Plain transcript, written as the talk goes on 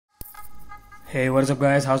Hey, what is up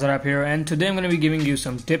guys, How's App here, and today I'm going to be giving you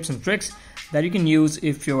some tips and tricks that you can use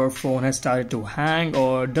if your phone has started to hang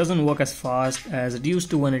or doesn't work as fast as it used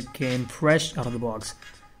to when it came fresh out of the box.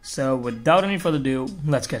 So without any further ado,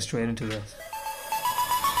 let's get straight into this.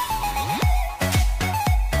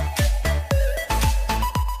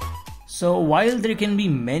 So while there can be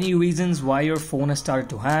many reasons why your phone has started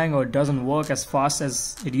to hang or doesn't work as fast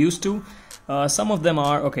as it used to, some of them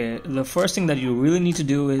are, the first thing that you really need to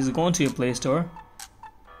do is go into your Play Store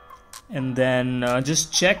and then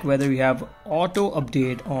just check whether you have auto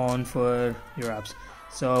update on for your apps.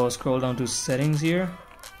 So scroll down to settings here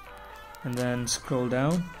and then scroll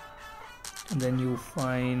down and then you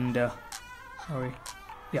find,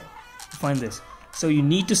 find this. So you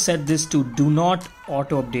need to set this to do not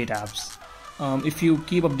auto update apps. If you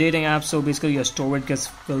keep updating apps, so basically your storage gets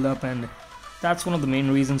filled up, and that's one of the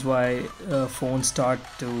main reasons why phones start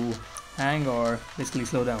to hang or basically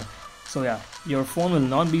slow down. So yeah, your phone will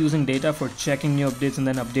not be using data for checking new updates and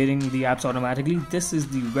then updating the apps automatically. This is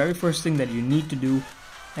the very first thing that you need to do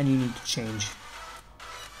and you need to change.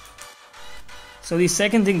 So the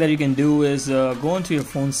second thing that you can do is go into your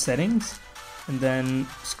phone settings and then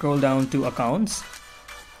scroll down to accounts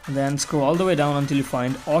and then scroll all the way down until you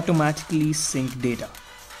find automatically sync data.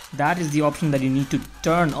 That is the option that you need to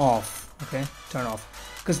turn off. Turn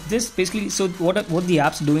off, because this basically, so what the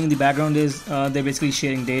apps are doing in the background is they're basically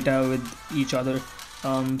sharing data with each other.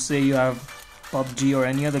 Say you have PUBG or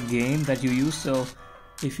any other game that you use, so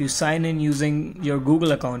if you sign in using your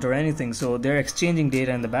Google account or anything, so they're exchanging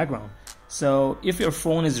data in the background. So if your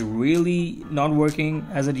phone is really not working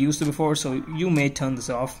as it used to before, so you may turn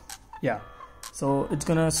this off. So it's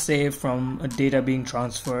gonna save from data being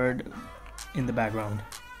transferred in the background.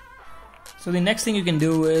 So the next thing you can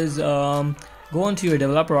do is go into your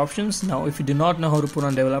developer options. Now if you do not know how to put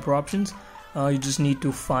on developer options, you just need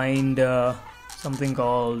to find something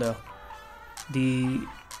called the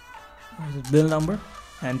bill number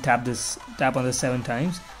and tap on this 7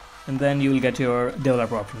 times, and then you will get your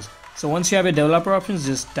developer options. So once you have your developer options,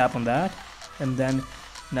 just tap on that and then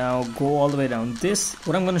now go all the way down. This,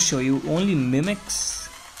 what I'm going to show you, only mimics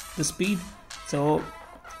the speed, so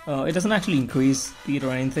it doesn't actually increase speed or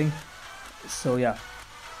anything. So yeah,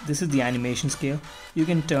 this is the animation scale. You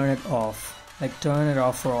can turn it off, turn it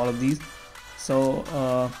off for all of these. So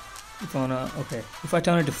if I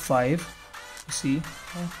turn it to 5, you see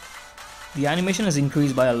the animation has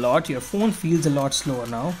increased by a lot. Your phone feels a lot slower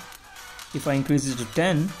now. If I increase it to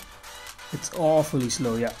 10, it's awfully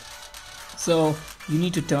slow. So you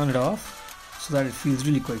need to turn it off so that it feels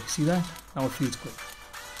really quick. See that? Now it feels quick.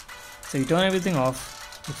 So you turn everything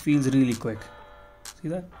off, it feels really quick. See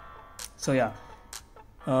that? So yeah,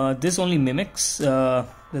 this only mimics the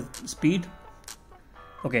speed.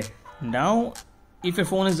 Now if your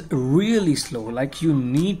phone is really slow, you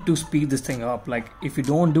need to speed this thing up. If you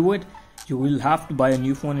don't do it, you will have to buy a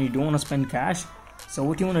new phone and you don't want to spend cash. So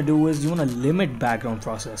what you want to do is you want to limit background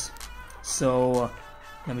process. So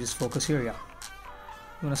let me just focus here. You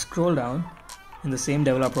want to scroll down in the same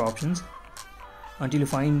developer options until you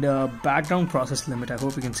find background process limit. I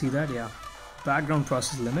hope you can see that. Background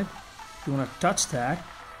process limit. You want to touch that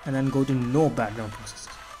and then go to no background processes.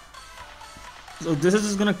 So this is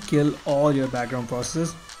just going to kill all your background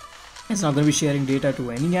processes. It's not going to be sharing data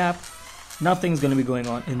to any app. Nothing's going to be going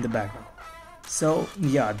on in the background. So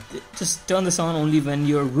yeah, just turn this on only when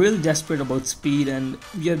you're real desperate about speed and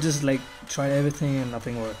you've just tried everything and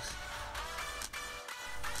nothing works.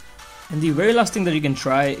 And the very last thing that you can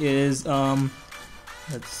try is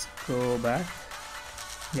let's go back.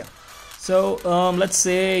 So let's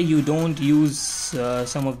say you don't use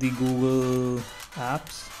some of the Google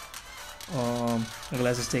apps.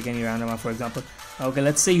 Let's just take any random app for example.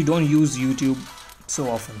 Let's say you don't use YouTube so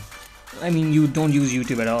often. You don't use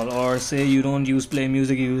YouTube at all, or say you don't use Play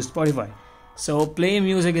Music, you use Spotify. So Play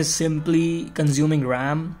Music is simply consuming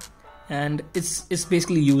RAM and it's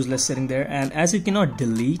basically useless sitting there, and as you cannot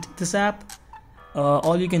delete this app,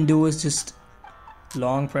 all you can do is just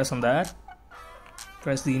long press on that,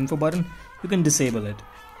 press the info button, you can disable it.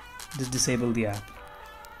 Just disable the app.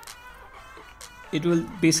 It will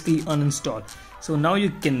basically uninstall. So now you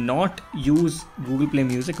cannot use Google Play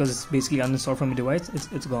Music because it's basically uninstalled from your device.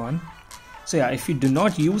 It's gone. So yeah, if you do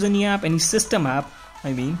not use any app, any system app,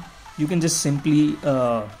 you can just simply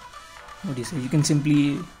you can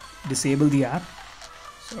simply disable the app.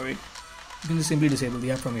 You can just simply disable the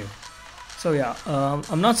app from here. So yeah,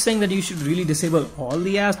 I'm not saying that you should really disable all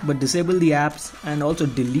the apps, but disable the apps and also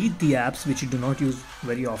delete the apps which you do not use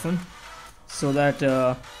very often, so that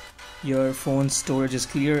your phone's storage is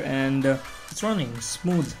clear and it's running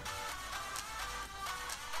smooth.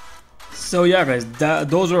 So yeah guys,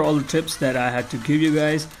 those are all the tips that I had to give you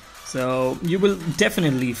guys. So you will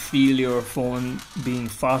definitely feel your phone being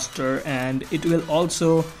faster, and it will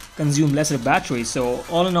also consume lesser battery. So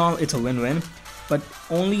all in all, it's a win-win. But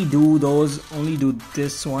only do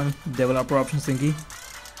this one, developer options thingy.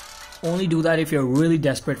 Only do that if you're really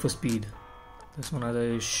desperate for speed. This one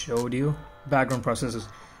I showed you. Background processors.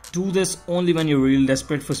 Do this only when you're really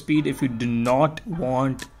desperate for speed. If you do not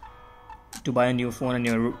want to buy a new phone, and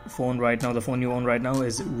your phone right now, the phone you own right now,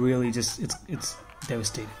 is really just it's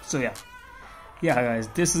devastating. So yeah guys,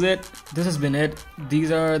 this is it. This has been it. These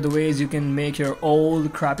are the ways you can make your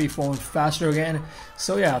old crappy phone faster again.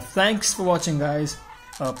 So yeah, thanks for watching guys.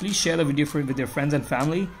 Please share the video with your friends and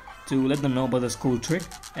family to let them know about this cool trick,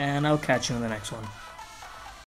 and I'll catch you in the next one.